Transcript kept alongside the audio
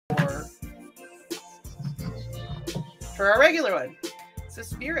for our regular one. So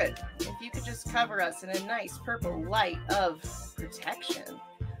Spirit, if you could just cover us in a nice purple light of protection.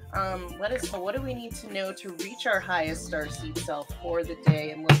 Let us know, what do we need to know to reach our highest starseed self for the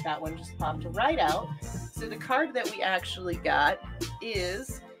day? And look, that one just popped right out. So the card that we actually got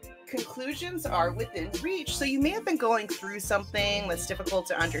is conclusions are within reach. So you may have been going through something that's difficult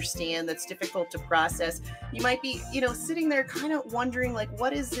to understand, that's difficult to process. You might be, sitting there kind of wondering, like,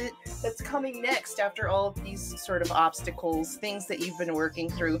 what is it that's coming next after all of these sort of obstacles, things that you've been working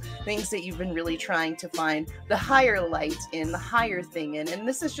through, things that you've been really trying to find the higher light in, the higher thing in. And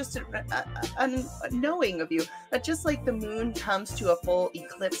this is just a knowing of you that just like the moon comes to a full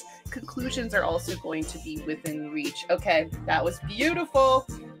eclipse, conclusions are also going to be within reach. Okay, that was beautiful.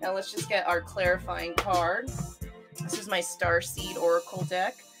 Now let's just get our clarifying card. This is my Starseed Oracle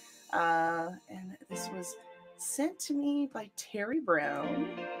deck. And this was sent to me by Terry Brown.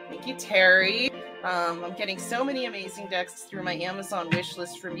 Thank you, Terry. I'm getting so many amazing decks through my Amazon wish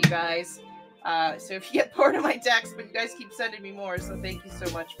list from you guys. So if you get bored of my decks, but you guys keep sending me more, so thank you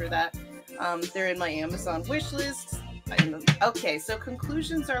so much for that. They're in my Amazon wish list. Okay, so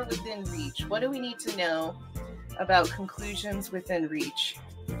conclusions are within reach. What do we need to know about conclusions within reach?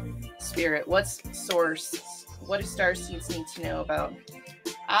 Spirit, what's source? What do starseeds need to know about?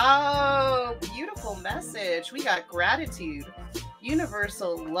 Oh, beautiful message. We got gratitude.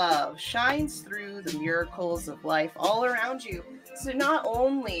 Universal love shines through the miracles of life all around you. So not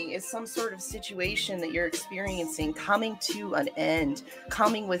only is some sort of situation that you're experiencing coming to an end,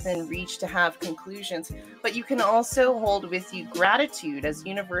 coming within reach to have conclusions, but you can also hold with you gratitude as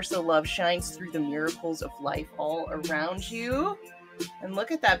universal love shines through the miracles of life all around you. And look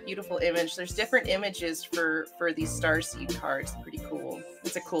at that beautiful image. There's different images for these starseed cards. Pretty cool.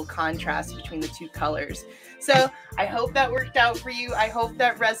 It's a cool contrast between the two colors. So I hope that worked out for you. I hope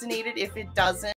that resonated. If it doesn't,